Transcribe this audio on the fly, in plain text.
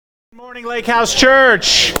Good morning, Lake House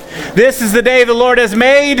Church. This is the day the Lord has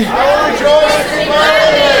made. I will rejoice and be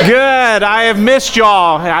glad in it. Good. I have missed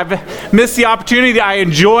y'all. I've missed the opportunity. I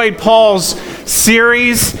enjoyed Paul's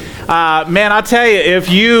series. Man, I'll tell you, if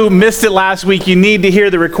you missed it last week, you need to hear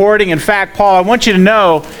the recording. In fact, Paul, I want you to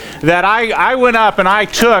know that I went up and I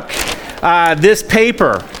took this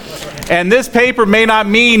paper. And this paper may not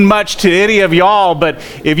mean much to any of y'all, but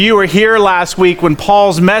if you were here last week when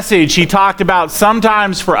Paul's message, he talked about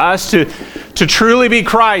sometimes for us to truly be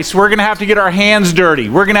Christ, we're going to have to get our hands dirty.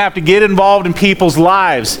 We're going to have to get involved in people's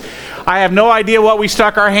lives. I have no idea what we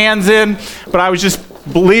stuck our hands in, but I was just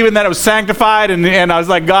believing that it was sanctified, and I was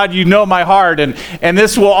like, God, you know my heart. And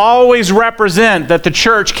this will always represent that the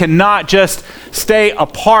church cannot just stay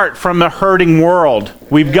apart from the hurting world.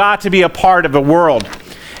 We've got to be a part of the world.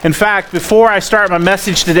 In fact, before I start my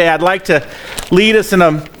message today, I'd like to lead us in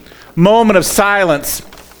a moment of silence.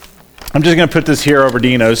 I'm just going to put this here over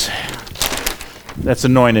Dino's. That's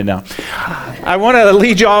anointed now. I want to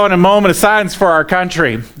lead you all in a moment of silence for our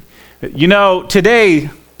country. You know, today,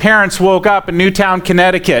 parents woke up in Newtown,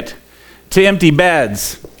 Connecticut to empty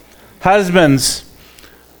beds. Husbands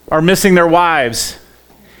are missing their wives.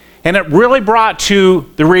 And it really brought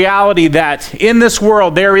to the reality that in this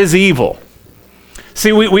world there is evil.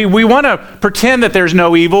 See, we want to pretend that there's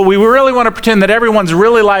no evil. We really want to pretend that everyone's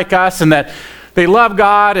really like us and that they love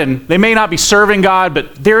God and they may not be serving God,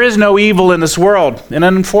 but there is no evil in this world. And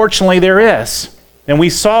unfortunately, there is. And we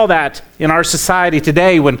saw that in our society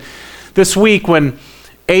today this week when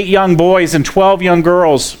 8 young boys and 12 young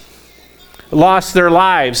girls lost their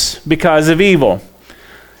lives because of evil.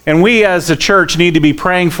 And we as a church need to be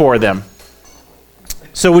praying for them.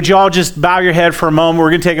 So would you all just bow your head for a moment? We're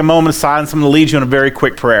going to take a moment of silence. I'm going to lead you in a very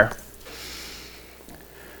quick prayer.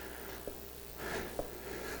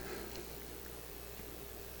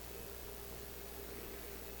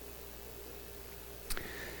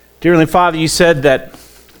 Dear Heavenly Father, you said that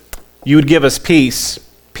you would give us peace.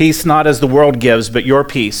 Peace not as the world gives, but your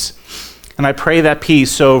peace. And I pray that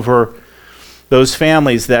peace over those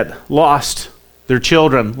families that lost their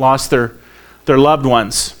children, lost their loved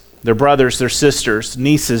ones, their brothers, their sisters,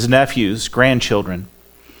 nieces, nephews, grandchildren.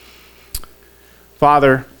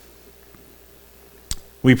 Father,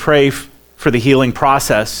 we pray for the healing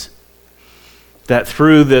process, that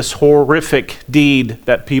through this horrific deed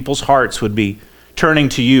that people's hearts would be turning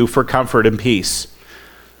to you for comfort and peace,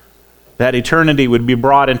 that eternity would be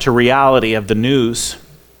brought into reality of the news.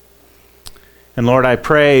 And Lord, I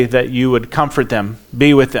pray that you would comfort them,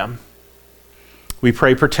 be with them. We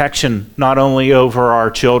pray protection not only over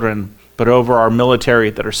our children, but over our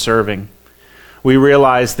military that are serving. We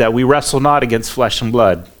realize that we wrestle not against flesh and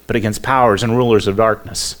blood, but against powers and rulers of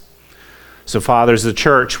darkness. So, Father, as the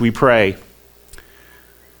church, we pray.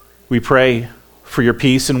 We pray for your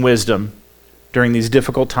peace and wisdom during these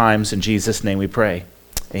difficult times. In Jesus' name we pray.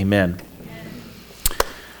 Amen.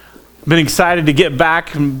 I've been excited to get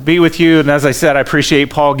back and be with you. And as I said, I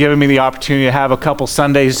appreciate Paul giving me the opportunity to have a couple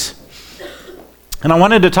Sundays. And I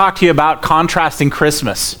wanted to talk to you about contrasting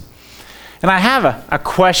Christmas. And I have a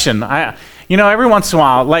question. Every once in a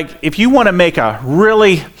while, like if you want to make a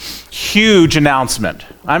really huge announcement,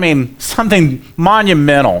 something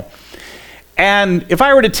monumental, and if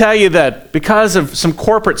I were to tell you that because of some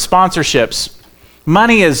corporate sponsorships,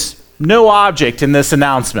 money is no object in this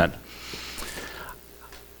announcement,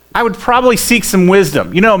 I would probably seek some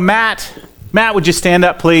wisdom. Matt, would you stand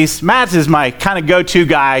up, please? Matt is my kind of go-to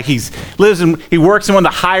guy. He works in one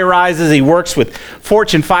of the high-rises. He works with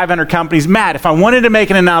Fortune 500 companies. Matt, if I wanted to make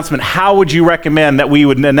an announcement, how would you recommend that we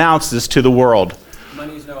would announce this to the world?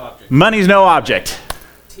 Money's no object. Money's no object.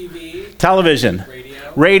 TV. Television.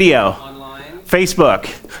 Radio. Online. Facebook.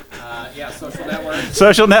 Social network.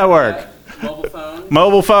 Social network. Mobile phone.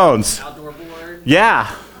 Mobile phones. Outdoor board.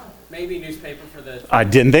 Yeah. Maybe newspaper for the... I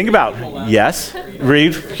didn't think about it. Yes.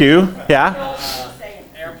 Read. Q. Yeah.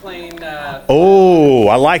 Airplane...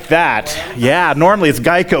 I like that. Yeah, normally it's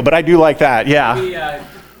Geico, but I do like that. Yeah. Maybe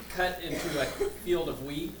cut into a field of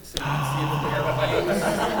wheat so you can see the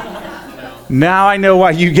airplanes. Now I know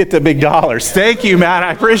why you get the big dollars. Thank you, Matt.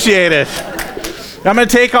 I appreciate it. I'm going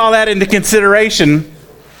to take all that into consideration.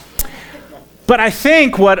 But I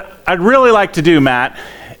think what I'd really like to do, Matt,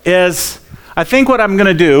 is I'm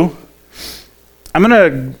going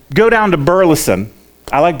to go down to Burleson.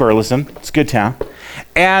 I like Burleson. It's a good town.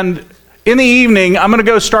 And in the evening, I'm going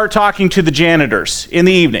to go start talking to the janitors in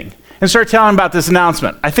the evening and start telling them about this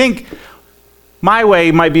announcement. I think my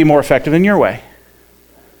way might be more effective than your way.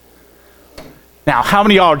 Now, how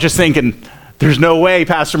many of y'all are just thinking, there's no way,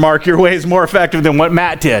 Pastor Mark, your way is more effective than what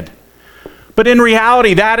Matt did? But in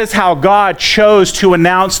reality, that is how God chose to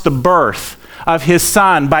announce the birth of his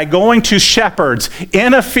son, by going to shepherds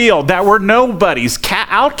in a field that were nobodies,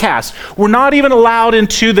 outcasts, were not even allowed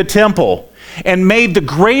into the temple, and made the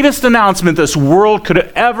greatest announcement this world could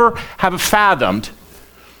ever have fathomed.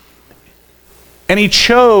 And he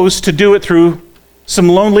chose to do it through some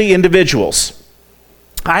lonely individuals.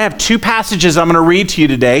 I have two passages I'm going to read to you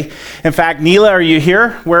today. In fact, Neela, are you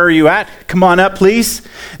here? Where are you at? Come on up, please.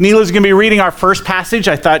 Neela's going to be reading our first passage.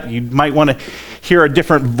 I thought you might want to hear a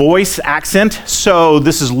different voice accent. So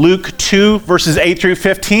this is Luke 2, verses 8 through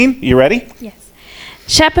 15. You ready? Yes.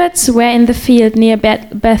 Shepherds were in the field near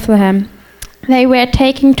Bethlehem. They were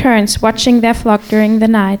taking turns watching their flock during the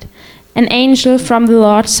night. An angel from the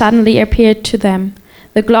Lord suddenly appeared to them.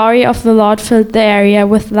 The glory of the Lord filled the area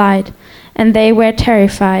with light, and they were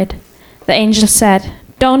terrified. The angel said,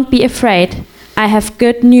 "Don't be afraid. I have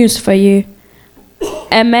good news for you,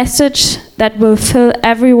 a message that will fill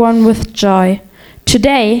everyone with joy.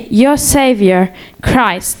 Today, your Savior,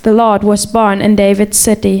 Christ the Lord, was born in David's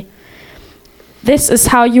city. This is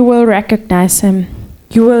how you will recognize him.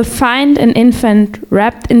 You will find an infant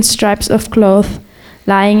wrapped in stripes of cloth,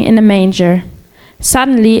 lying in a manger."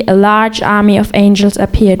 Suddenly, a large army of angels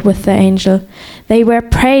appeared with the angel. They were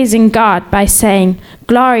praising God by saying,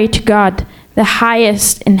 "Glory to God, the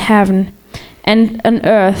highest in heaven, and on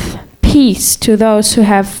earth, peace to those who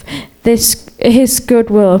have his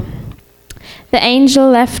goodwill." The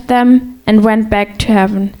angel left them and went back to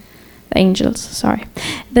heaven.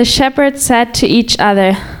 The shepherds said to each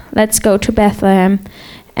other, "Let's go to Bethlehem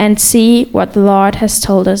and see what the Lord has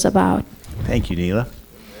told us about." Thank you, Neela.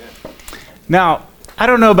 Now, I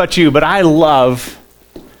don't know about you, but I love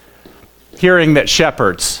hearing that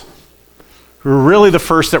shepherds were really the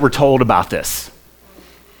first that were told about this.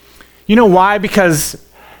 You know why? Because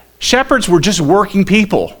shepherds were just working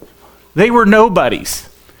people. They were nobodies.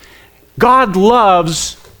 God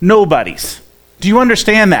loves nobodies. Do you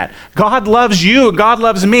understand that? God loves you, God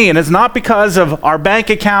loves me, and it's not because of our bank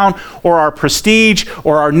account or our prestige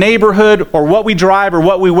or our neighborhood or what we drive or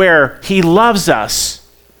what we wear. He loves us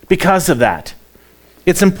because of that.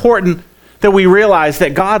 It's important that we realize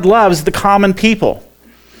that God loves the common people.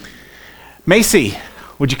 Macy,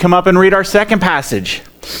 would you come up and read our second passage?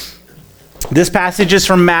 This passage is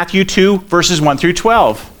from Matthew 2, verses 1 through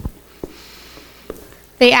 12.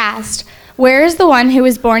 They asked, "Where is the one who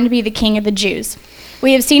was born to be the King of the Jews?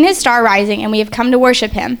 We have seen his star rising, and we have come to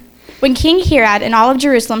worship him." When King Herod and all of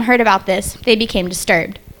Jerusalem heard about this, they became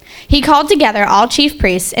disturbed. He called together all chief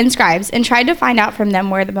priests and scribes and tried to find out from them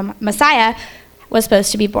where the Messiah was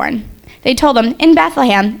supposed to be born. They told him, "In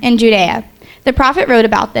Bethlehem, in Judea." The prophet wrote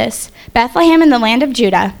about this, "Bethlehem in the land of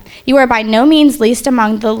Judah, you are by no means least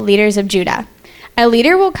among the leaders of Judah. A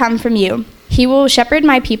leader will come from you. He will shepherd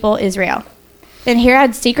my people Israel." Then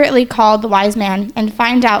Herod secretly called the wise man and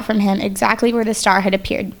found out from him exactly where the star had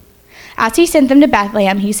appeared. As he sent them to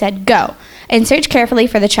Bethlehem, he said, "Go and search carefully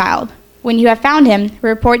for the child. When you have found him,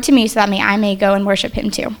 report to me so that I may go and worship him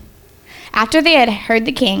too." After they had heard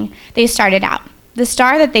the king, they started out. The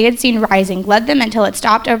star that they had seen rising led them until it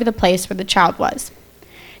stopped over the place where the child was.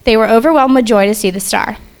 They were overwhelmed with joy to see the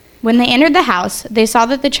star. When they entered the house, they saw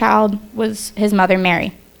that the child was his mother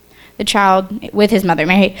Mary.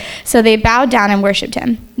 So they bowed down and worshipped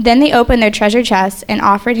him. Then they opened their treasure chests and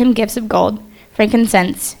offered him gifts of gold,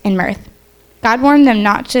 frankincense, and myrrh. God warned them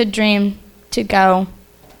not to dream to go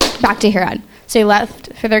back to Herod, so they left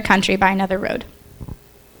for their country by another road.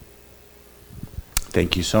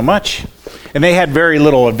 Thank you so much. And they had very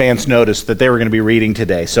little advance notice that they were going to be reading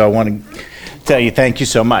today, so I want to tell you thank you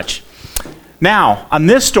so much. Now, on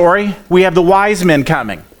this story, we have the wise men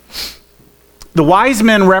coming. The wise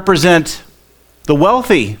men represent the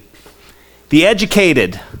wealthy, the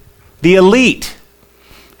educated, the elite.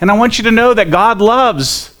 And I want you to know that God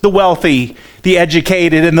loves the wealthy, the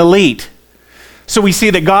educated, and the elite. So we see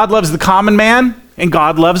that God loves the common man, and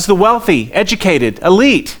God loves the wealthy, educated,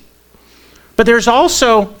 elite. But there's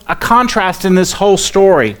also a contrast in this whole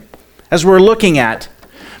story as we're looking at.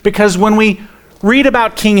 Because when we read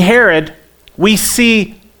about King Herod, we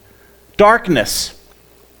see darkness.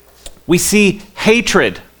 We see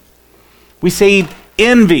hatred. We see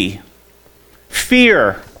envy,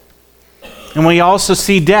 fear, and we also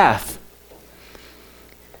see death.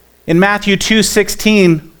 In Matthew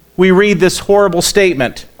 2:16, we read this horrible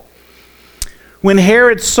statement. When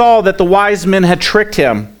Herod saw that the wise men had tricked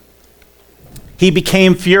him, he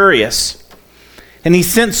became furious, and he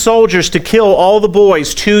sent soldiers to kill all the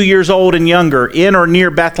boys 2 years old and younger in or near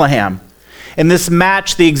Bethlehem. And this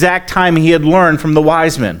matched the exact time he had learned from the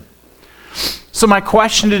wise men. So my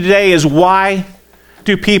question today is, why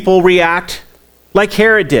do people react like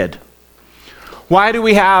Herod did? Why do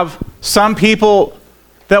we have some people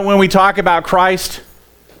that when we talk about Christ,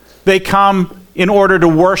 they come in order to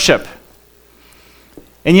worship?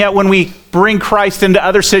 And yet when we bring Christ into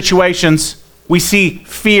other situations, we see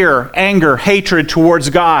fear, anger, hatred towards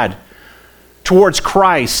God, towards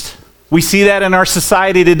Christ. We see that in our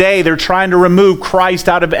society today. They're trying to remove Christ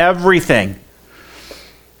out of everything.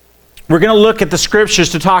 We're going to look at the scriptures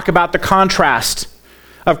to talk about the contrast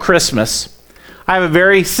of Christmas. I have a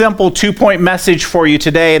very simple 2-point message for you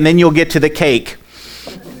today, and then you'll get to the cake.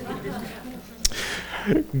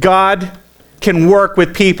 God can work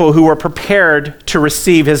with people who are prepared to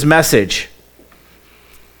receive his message.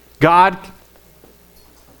 God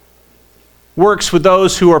works with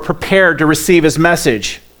those who are prepared to receive his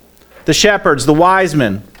message. The shepherds, the wise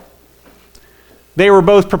men, they were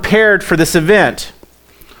both prepared for this event.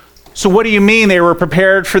 So what do you mean they were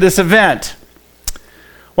prepared for this event?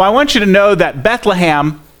 Well, I want you to know that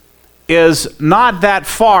Bethlehem is not that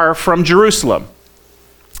far from Jerusalem.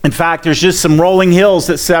 In fact, there's just some rolling hills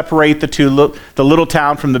that separate the little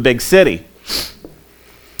town from the big city.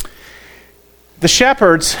 The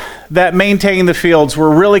shepherds that maintained the fields were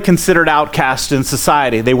really considered outcasts in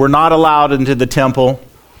society. They were not allowed into the temple.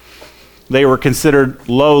 They were considered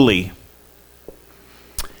lowly.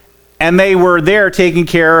 And they were there taking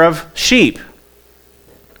care of sheep.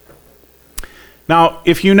 Now,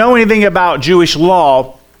 if you know anything about Jewish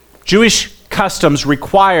law, Jewish customs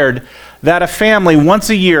required that a family once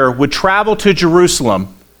a year would travel to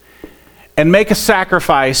Jerusalem and make a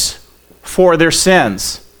sacrifice for their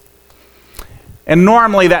sins. And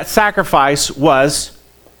normally that sacrifice was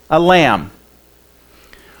a lamb.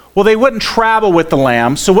 Well, they wouldn't travel with the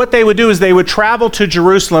lamb, so what they would do is they would travel to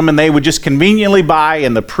Jerusalem and they would just conveniently buy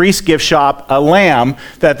in the priest's gift shop a lamb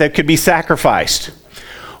that could be sacrificed.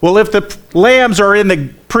 Well, if the lambs are in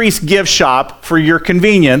the priest's gift shop for your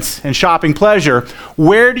convenience and shopping pleasure,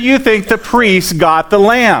 where do you think the priest got the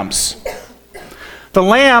lambs? The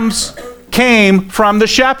lambs came from the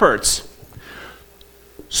shepherds.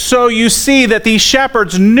 So you see that these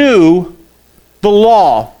shepherds knew the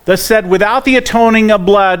law that said without the atoning of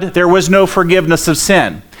blood, there was no forgiveness of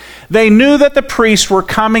sin. They knew that the priests were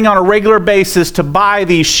coming on a regular basis to buy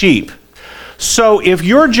these sheep. So if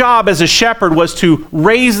your job as a shepherd was to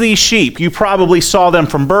raise these sheep, you probably saw them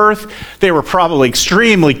from birth. They were probably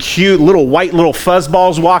extremely cute, little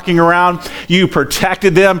fuzzballs walking around. You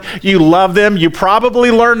protected them. You loved them. You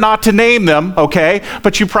probably learned not to name them, okay?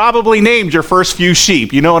 But you probably named your first few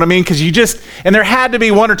sheep. You know what I mean? Because and there had to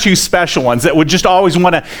be one or two special ones that would just always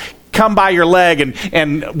want to come by your leg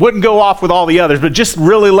and wouldn't go off with all the others, but just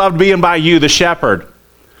really loved being by you, the shepherd.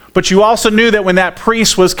 But you also knew that when that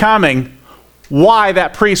priest was coming, why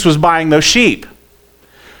that priest was buying those sheep.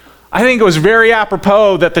 I think it was very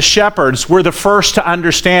apropos that the shepherds were the first to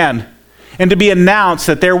understand and to be announced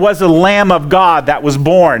that there was a Lamb of God that was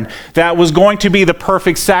born, that was going to be the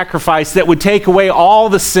perfect sacrifice that would take away all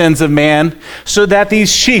the sins of man so that these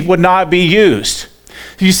sheep would not be used.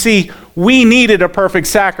 You see, we needed a perfect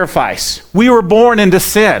sacrifice. We were born into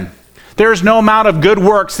sin. There's no amount of good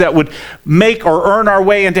works that would make or earn our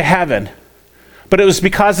way into heaven. But it was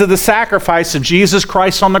because of the sacrifice of Jesus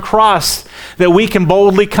Christ on the cross that we can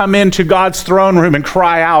boldly come into God's throne room and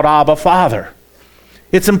cry out, Abba, Father.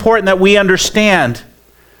 It's important that we understand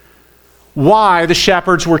why the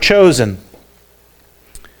shepherds were chosen.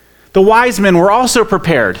 The wise men were also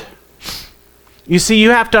prepared. You see, you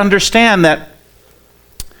have to understand that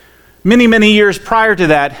many, many years prior to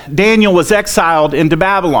that, Daniel was exiled into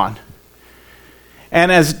Babylon. And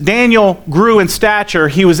as Daniel grew in stature,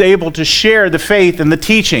 he was able to share the faith and the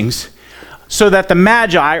teachings so that the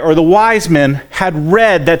Magi, or the wise men, had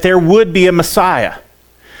read that there would be a Messiah.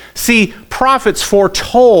 See, prophets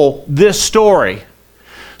foretold this story.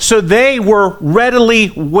 So they were readily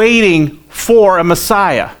waiting for a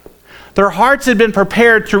Messiah. Their hearts had been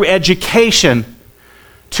prepared through education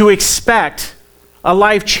to expect a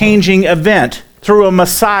life-changing event through a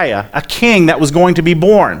Messiah, a king that was going to be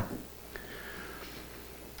born.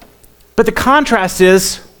 But the contrast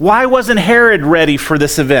is, why wasn't Herod ready for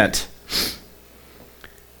this event?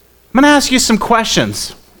 I'm going to ask you some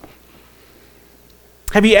questions.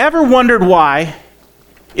 Have you ever wondered why,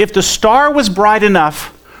 if the star was bright enough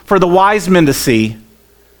for the wise men to see,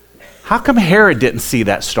 how come Herod didn't see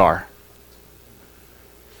that star?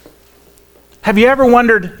 Have you ever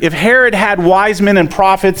wondered if Herod had wise men and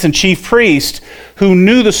prophets and chief priests who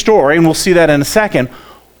knew the story, and we'll see that in a second,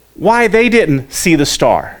 why they didn't see the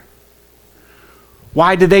star?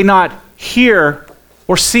 Why did they not hear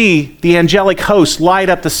or see the angelic host light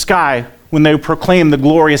up the sky when they proclaimed the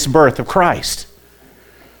glorious birth of Christ?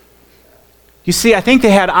 You see, I think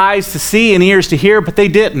they had eyes to see and ears to hear, but they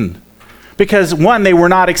didn't. Because one, they were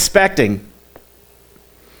not expecting.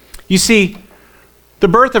 You see, the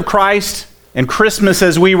birth of Christ and Christmas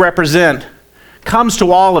as we represent comes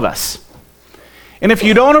to all of us. And if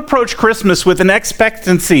you don't approach Christmas with an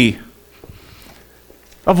expectancy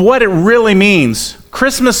of what it really means,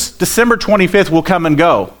 Christmas, December 25th, will come and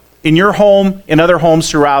go in your home, in other homes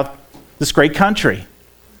throughout this great country.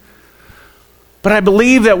 But I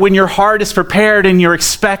believe that when your heart is prepared and you're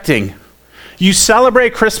expecting, you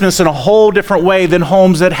celebrate Christmas in a whole different way than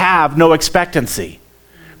homes that have no expectancy.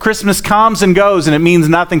 Christmas comes and goes and it means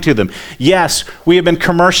nothing to them. Yes, we have been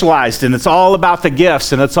commercialized and it's all about the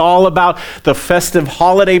gifts and it's all about the festive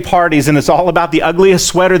holiday parties and it's all about the ugliest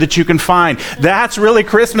sweater that you can find. That's really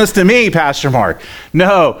Christmas to me, Pastor Mark.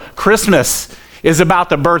 No, Christmas is about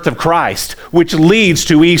the birth of Christ, which leads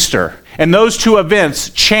to Easter. And those two events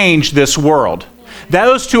change this world.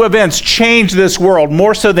 Those two events change this world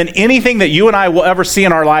more so than anything that you and I will ever see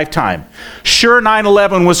in our lifetime. Sure,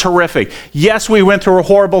 9/11 was horrific. Yes, we went through a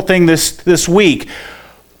horrible thing this week.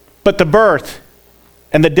 But the birth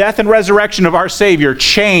and the death and resurrection of our Savior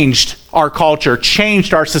changed our culture,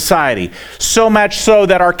 changed our society. So much so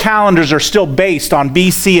that our calendars are still based on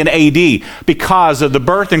BC and AD because of the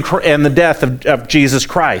birth and the death of Jesus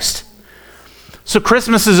Christ. So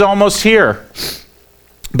Christmas is almost here.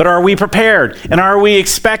 But are we prepared? And are we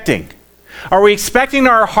expecting? Are we expecting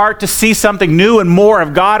our heart to see something new and more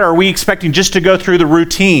of God? Or are we expecting just to go through the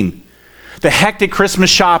routine? The hectic Christmas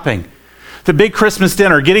shopping, the big Christmas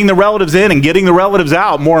dinner, getting the relatives in and getting the relatives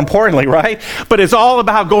out, more importantly, right? But it's all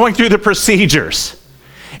about going through the procedures.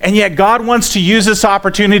 And yet God wants to use this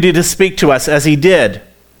opportunity to speak to us as he did.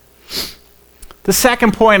 The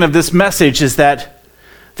second point of this message is that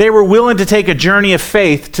they were willing to take a journey of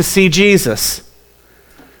faith to see Jesus.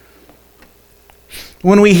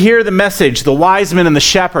 When we hear the message, the wise men and the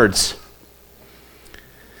shepherds,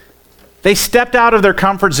 they stepped out of their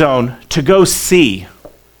comfort zone to go see.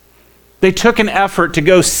 They took an effort to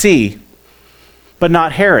go see, but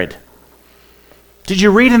not Herod. Did you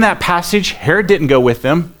read in that passage? Herod didn't go with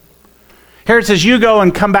them. Herod says, you go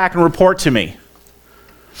and come back and report to me.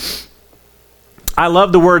 I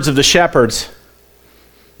love the words of the shepherds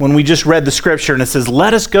when we just read the scripture and it says,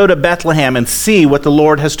 let us go to Bethlehem and see what the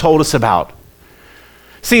Lord has told us about.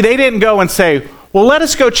 See, they didn't go and say, well, let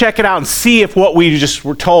us go check it out and see if what we just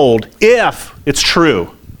were told, if it's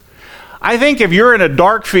true. I think if you're in a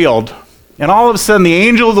dark field and all of a sudden the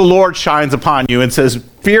angel of the Lord shines upon you and says,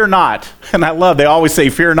 fear not. And I love, they always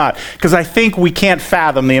say fear not, because I think we can't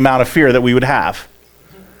fathom the amount of fear that we would have.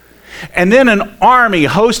 And then an army,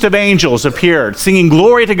 host of angels appeared, singing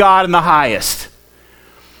glory to God in the highest.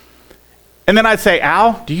 And then I'd say,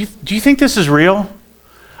 Al, do you think this is real?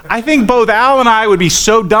 I think both Al and I would be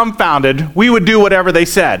so dumbfounded, we would do whatever they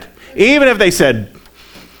said. Even if they said,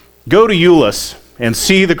 go to Euless and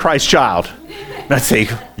see the Christ child. And I'd say,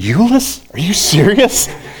 Euless? Are you serious?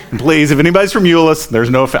 And please, if anybody's from Euless, there's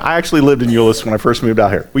no offense. I actually lived in Euless when I first moved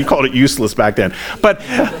out here. We called it useless back then. But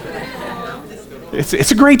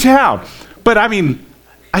it's a great town. But I mean,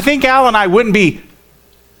 I think Al and I wouldn't be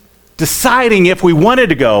deciding if we wanted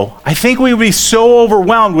to go. I think we would be so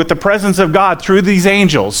overwhelmed with the presence of God through these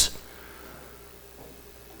angels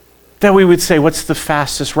that we would say, what's the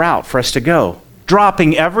fastest route for us to go?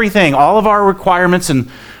 Dropping everything, all of our requirements and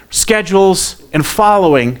schedules and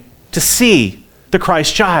following to see the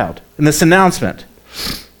Christ child in this announcement.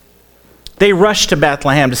 They rushed to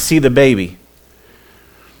Bethlehem to see the baby.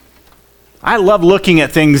 I love looking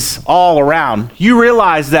at things all around. You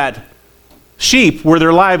realize that sheep were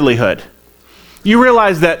their livelihood. You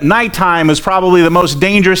realize that nighttime is probably the most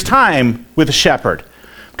dangerous time with a shepherd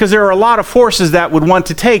because there are a lot of forces that would want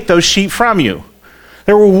to take those sheep from you.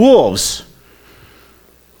 There were wolves.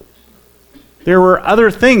 There were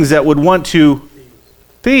other things that would want to,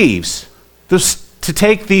 thieves, to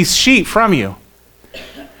take these sheep from you.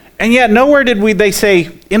 And yet nowhere did they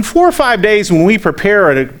say, in 4 or 5 days when we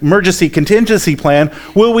prepare an emergency contingency plan,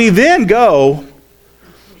 will we then go?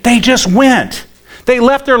 They just went. They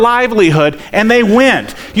left their livelihood and they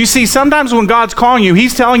went. You see, sometimes when God's calling you,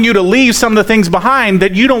 he's telling you to leave some of the things behind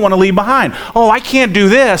that you don't want to leave behind. Oh, I can't do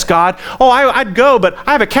this, God. Oh, I'd go, but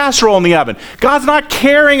I have a casserole in the oven. God's not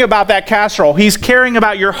caring about that casserole. He's caring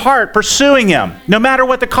about your heart pursuing him, no matter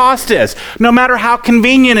what the cost is, no matter how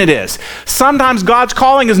convenient it is. Sometimes God's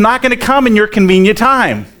calling is not going to come in your convenient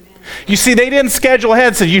time. You see, they didn't schedule ahead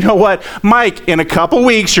and say, you know what, Mike, in a couple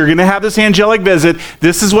weeks, you're going to have this angelic visit.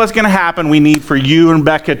 This is what's going to happen. We need for you and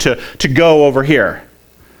Becca to go over here.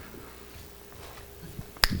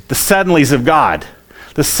 The suddenlies of God.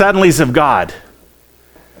 The suddenlies of God.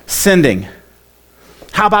 Sending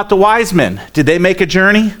How about the wise men? Did they make a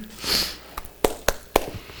journey?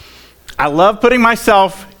 I love putting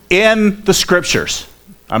myself in the scriptures.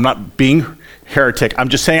 I'm not being heretic. I'm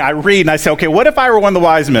just saying I read and I say, okay, what if I were one of the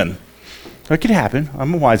wise men? That could happen.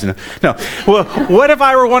 I'm a wise man. No. Well, what if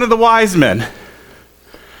I were one of the wise men? And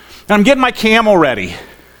I'm getting my camel ready,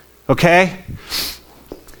 okay?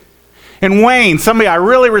 And Wayne, somebody I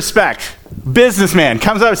really respect, businessman,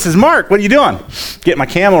 comes up and says, Mark, what are you doing? Getting my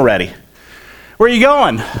camel ready. Where are you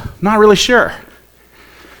going? Not really sure.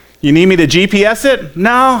 You need me to GPS it?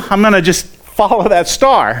 No, I'm going to just follow that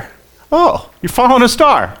star. Oh, you're following a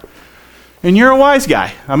star. And you're a wise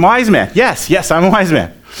guy. I'm a wise man. Yes, I'm a wise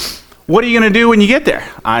man. What are you going to do when you get there?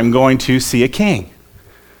 I'm going to see a king.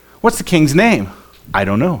 What's the king's name? I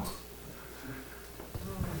don't know.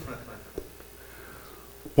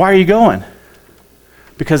 Why are you going?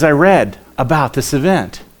 Because I read about this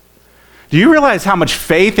event. Do you realize how much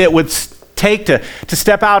faith it would take to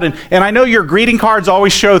step out? And I know your greeting cards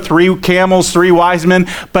always show 3 camels, 3 wise men,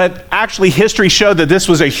 but actually history showed that this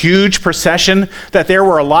was a huge procession, that there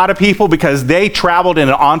were a lot of people because they traveled in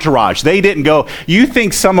an entourage. They didn't go, you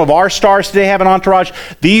think some of our stars today have an entourage?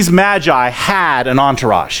 These magi had an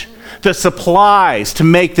entourage. The supplies to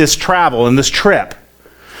make this travel and this trip.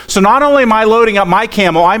 So not only am I loading up my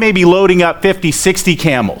camel, I may be loading up 50, 60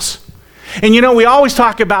 camels. And you know, we always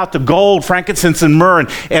talk about the gold, frankincense, and myrrh.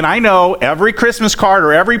 And I know every Christmas card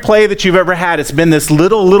or every play that you've ever had, it's been this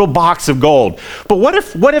little box of gold. But what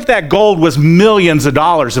if that gold was millions of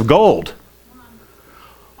dollars of gold?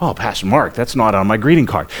 Oh, Pastor Mark, that's not on my greeting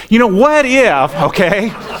card. You know, what if, okay?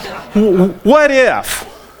 What if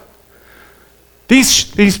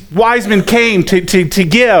these wise men came to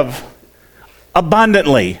give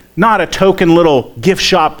abundantly, not a token little gift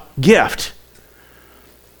shop gift?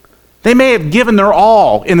 They may have given their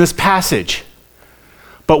all in this passage.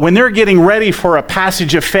 But when they're getting ready for a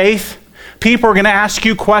passage of faith, people are going to ask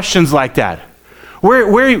you questions like that. Where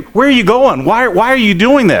are you going? Why are you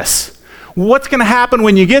doing this? What's going to happen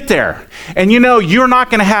when you get there? And you know, you're not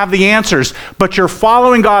going to have the answers, but you're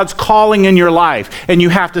following God's calling in your life. And you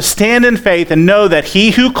have to stand in faith and know that he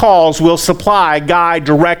who calls will supply, guide,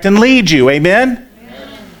 direct, and lead you. Amen?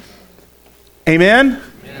 Amen?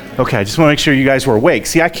 Okay, I just want to make sure you guys were awake.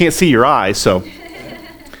 See, I can't see your eyes, so.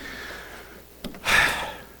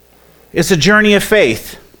 It's a journey of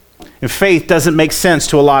faith. And faith doesn't make sense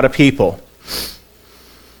to a lot of people.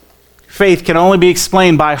 Faith can only be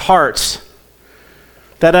explained by hearts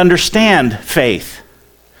that understand faith.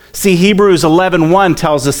 See, Hebrews 11:1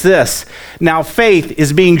 tells us this. Now faith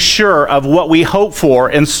is being sure of what we hope for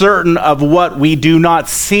and certain of what we do not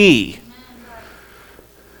see.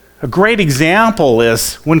 A great example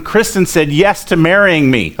is when Kristen said yes to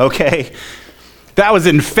marrying me, okay? That was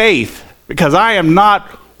in faith, because I am not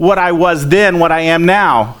what I was then, what I am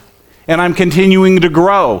now, and I'm continuing to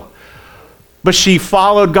grow. But she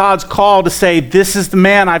followed God's call to say, this is the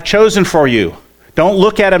man I've chosen for you. Don't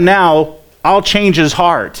look at him now, I'll change his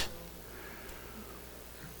heart.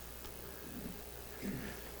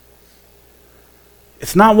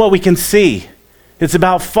 It's not what we can see. It's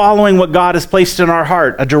about following what God has placed in our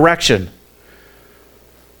heart, a direction.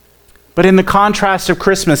 But in the contrast of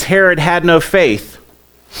Christmas, Herod had no faith.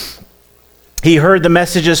 He heard the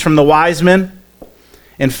messages from the wise men.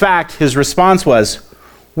 In fact, his response was,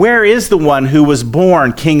 where is the one who was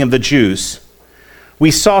born King of the Jews?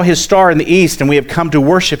 We saw his star in the east and we have come to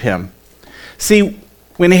worship him. See,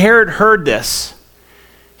 when Herod heard this,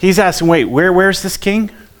 he's asking, wait, where's this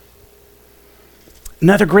king?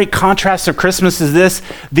 Another great contrast of Christmas is this.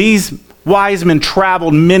 These wise men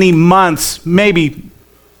traveled many months, maybe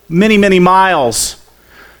many miles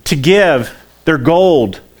to give their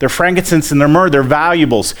gold, their frankincense, and their myrrh, their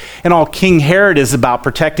valuables. And all King Herod is about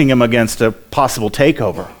protecting him against a possible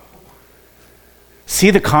takeover. See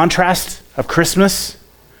the contrast of Christmas?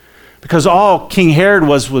 Because all King Herod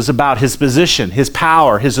was about his position, his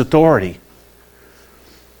power, his authority.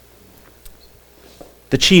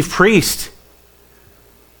 The chief priest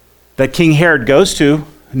that King Herod goes to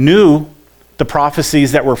knew the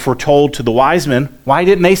prophecies that were foretold to the wise men. Why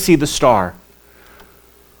didn't they see the star?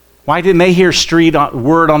 Why didn't they hear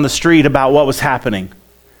word on the street about what was happening?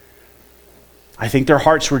 I think their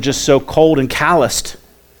hearts were just so cold and calloused.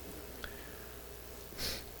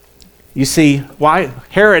 You see, why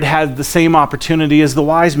Herod had the same opportunity as the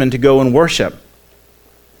wise men to go and worship.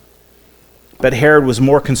 But Herod was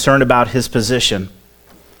more concerned about his position.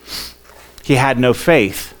 He had no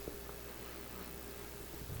faith.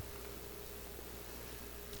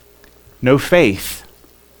 No faith.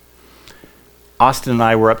 Austin and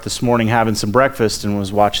I were up this morning having some breakfast and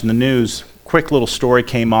was watching the news. quick little story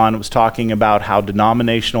came on. It was talking about how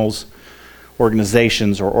denominational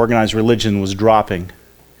organizations or organized religion was dropping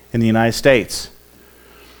in the United States.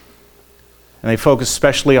 And they focused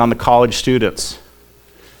especially on the college students.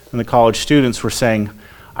 And the college students were saying,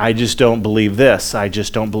 I just don't believe this. I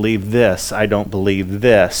just don't believe this. I don't believe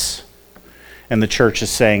this. And the church is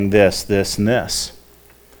saying this, this, and this.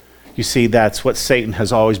 You see, that's what Satan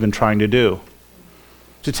has always been trying to do.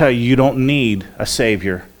 To tell you, you don't need a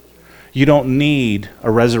Savior. You don't need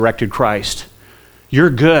a resurrected Christ. You're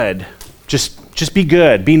good. Just be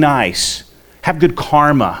good. Be nice. Have good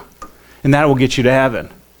karma. And that will get you to heaven.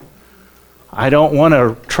 I don't want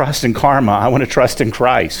to trust in karma. I want to trust in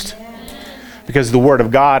Christ. Because the Word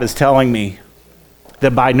of God is telling me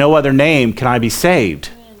that by no other name can I be saved.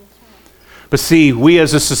 But see, we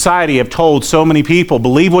as a society have told so many people,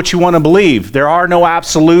 believe what you want to believe. There are no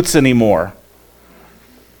absolutes anymore.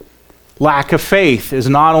 Lack of faith is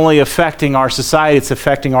not only affecting our society, it's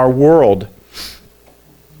affecting our world.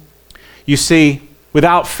 You see,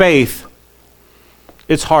 without faith,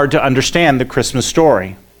 it's hard to understand the Christmas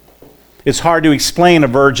story. It's hard to explain a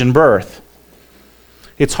virgin birth.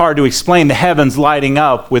 It's hard to explain the heavens lighting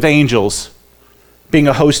up with angels, being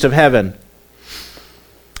a host of heaven.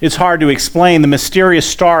 It's hard to explain the mysterious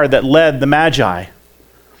star that led the Magi.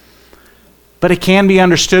 But it can be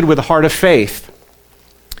understood with a heart of faith.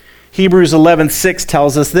 Hebrews 11:6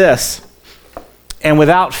 tells us this, and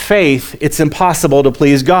without faith, it's impossible to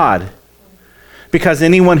please God, because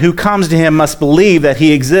anyone who comes to him must believe that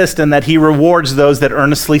he exists and that he rewards those that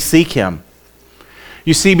earnestly seek him.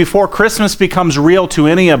 You see, before Christmas becomes real to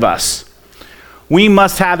any of us, we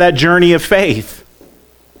must have that journey of faith.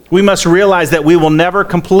 We must realize that we will never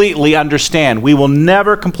completely understand. We will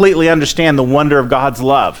never completely understand the wonder of God's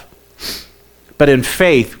love. But in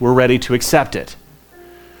faith, we're ready to accept it.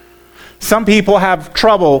 Some people have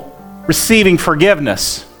trouble receiving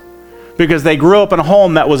forgiveness because they grew up in a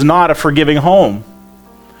home that was not a forgiving home.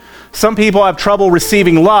 Some people have trouble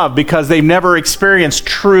receiving love because they've never experienced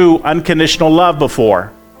true unconditional love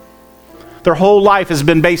before. Their whole life has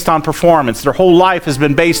been based on performance. Their whole life has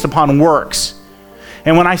been based upon works.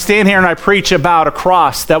 And when I stand here and I preach about a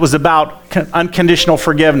cross that was about unconditional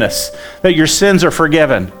forgiveness, that your sins are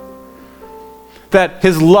forgiven, that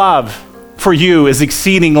his love for you is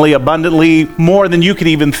exceedingly abundantly more than you could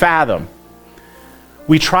even fathom,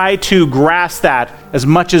 we try to grasp that as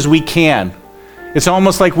much as we can. It's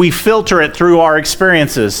almost like we filter it through our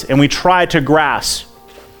experiences and we try to grasp.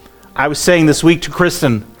 I was saying this week to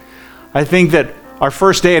Kristen, I think that our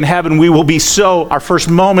first day in heaven, our first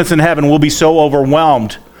moments in heaven will be so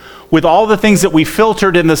overwhelmed with all the things that we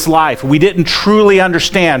filtered in this life. We didn't truly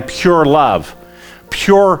understand pure love,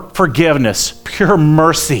 pure forgiveness, pure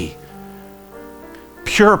mercy,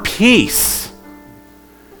 pure peace.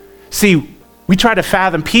 See, we try to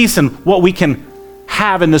fathom peace and what we can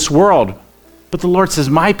have in this world. But the Lord says,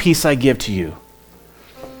 my peace I give to you.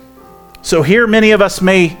 So here many of us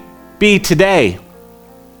may be today.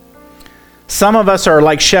 Some of us are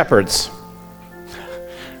like shepherds,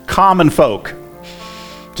 common folk,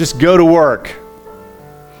 just go to work.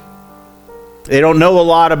 They don't know a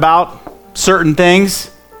lot about certain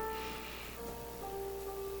things,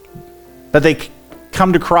 but they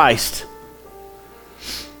come to Christ.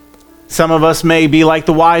 Some of us may be like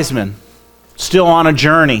the wise men, still on a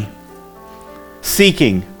journey,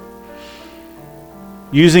 seeking,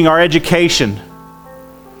 using our education,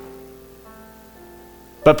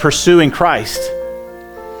 but pursuing Christ.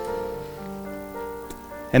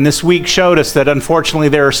 And this week showed us that unfortunately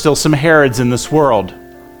there are still some Herods in this world.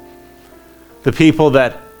 The people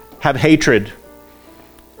that have hatred,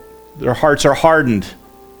 their hearts are hardened.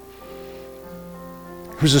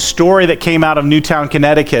 There was a story that came out of Newtown,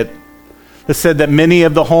 Connecticut that said that many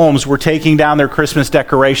of the homes were taking down their Christmas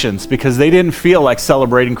decorations because they didn't feel like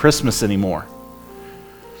celebrating Christmas anymore.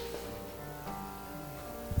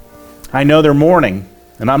 I know they're mourning,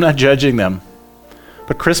 and I'm not judging them.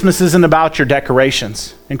 But Christmas isn't about your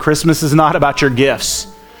decorations, and Christmas is not about your gifts.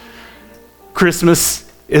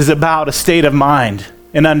 Christmas is about a state of mind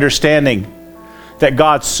and understanding that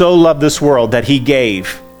God so loved this world that he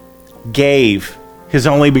gave his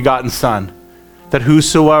only begotten Son, that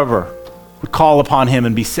whosoever would call upon him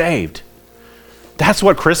and be saved. That's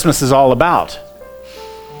what Christmas is all about.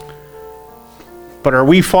 But are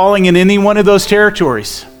we falling in any one of those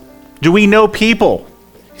territories? Do we know people?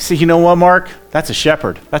 You say, you know what, Mark? That's a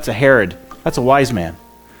shepherd. That's a Herod. That's a wise man.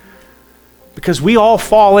 Because we all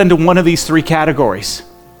fall into one of these three categories.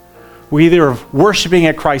 We're either worshiping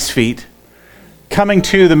at Christ's feet, coming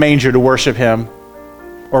to the manger to worship him,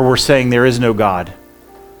 or we're saying there is no God.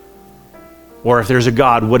 Or if there's a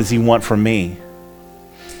God, what does he want from me?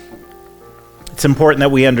 It's important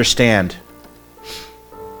that we understand.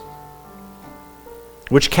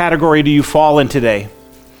 Which category do you fall in today?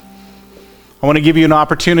 I want to give you an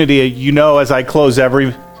opportunity, as I close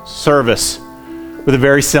every service with a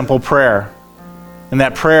very simple prayer. And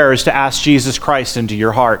that prayer is to ask Jesus Christ into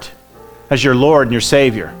your heart as your Lord and your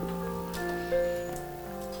Savior.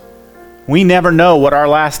 We never know what our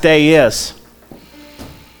last day is.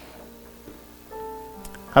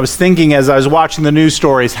 I was thinking as I was watching the news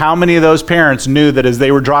stories, how many of those parents knew that as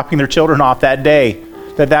they were dropping their children off that day,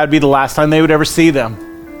 that would be the last time they would ever see them?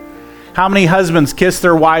 How many husbands kissed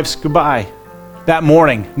their wives goodbye that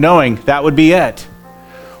morning, knowing that would be it?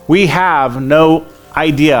 We have no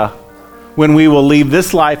idea when we will leave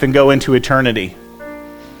this life and go into eternity.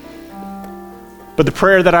 But the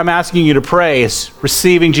prayer that I'm asking you to pray is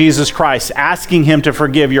receiving Jesus Christ, asking him to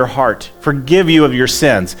forgive your heart, forgive you of your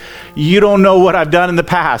sins. You don't know what I've done in the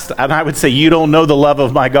past, and I would say you don't know the love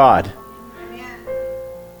of my God. Amen.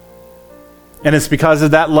 And it's because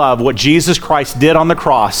of that love, what Jesus Christ did on the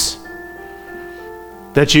cross,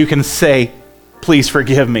 that you can say, please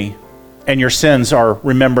forgive me, and your sins are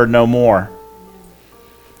remembered no more.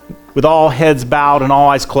 With all heads bowed and all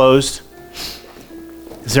eyes closed,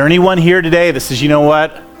 is there anyone here today that says, you know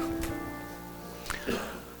what?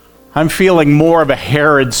 I'm feeling more of a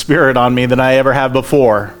Herod spirit on me than I ever have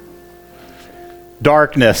before.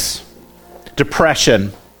 Darkness,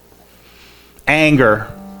 depression,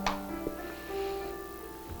 anger.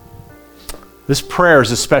 This prayer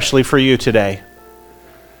is especially for you today.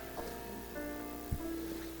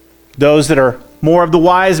 Those that are more of the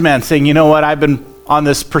wise men saying, you know what, I've been on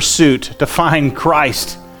this pursuit to find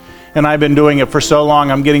Christ, and I've been doing it for so long,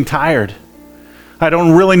 I'm getting tired. I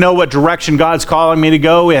don't really know what direction God's calling me to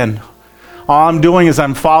go in. All I'm doing is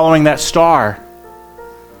I'm following that star.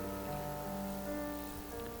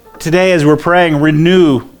 Today, as we're praying,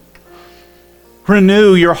 renew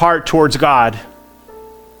your heart towards God.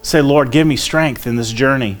 Say, Lord, give me strength in this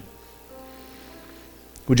journey.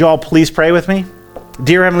 Would you all please pray with me?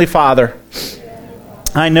 Dear Heavenly Father,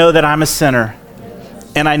 I know that I'm a sinner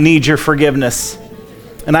and I need your forgiveness.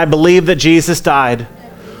 And I believe that Jesus died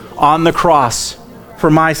on the cross for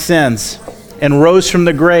my sins and rose from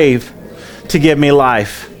the grave to give me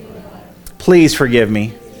life. Please forgive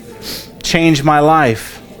me. Change my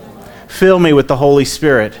life. Fill me with the Holy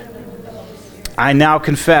Spirit. I now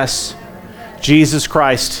confess Jesus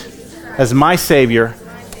Christ as my Savior,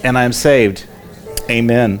 and I am saved.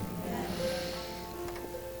 Amen.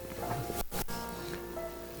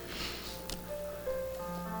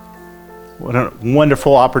 What a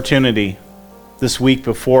wonderful opportunity this week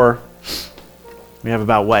before we have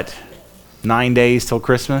about 9 days till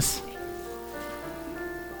Christmas,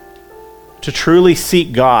 to truly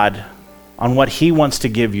seek God on what he wants to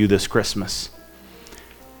give you this Christmas.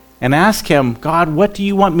 And ask him, God, what do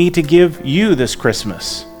you want me to give you this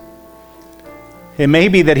Christmas? It may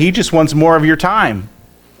be that he just wants more of your time.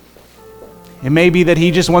 It may be that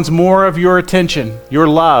he just wants more of your attention, your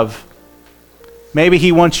love. Maybe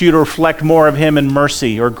he wants you to reflect more of him in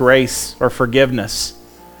mercy or grace or forgiveness.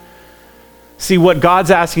 See, what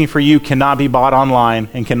God's asking for you cannot be bought online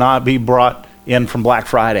and cannot be brought in from Black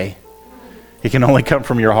Friday. It can only come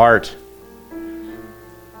from your heart.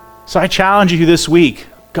 So I challenge you this week,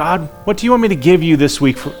 God, what do you want me to give you this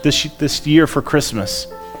week, this year for Christmas?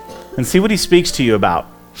 And see what he speaks to you about.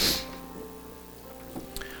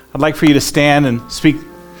 I'd like for you to stand and speak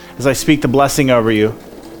as I speak the blessing over you.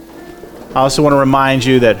 I also want to remind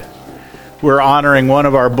you that we're honoring one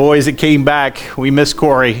of our boys that came back. We miss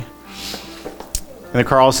Corey. And the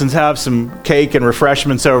Carlsons have some cake and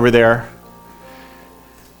refreshments over there.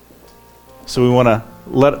 So we want to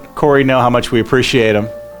let Corey know how much we appreciate him.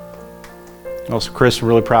 Also, Chris, we're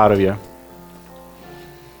really proud of you.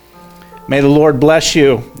 May the Lord bless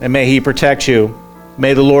you, and may he protect you.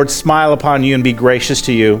 May the Lord smile upon you and be gracious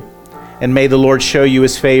to you. And may the Lord show you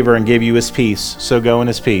his favor and give you his peace. So go in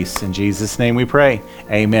his peace. In Jesus' name we pray.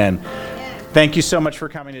 Amen. Thank you so much for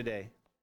coming today.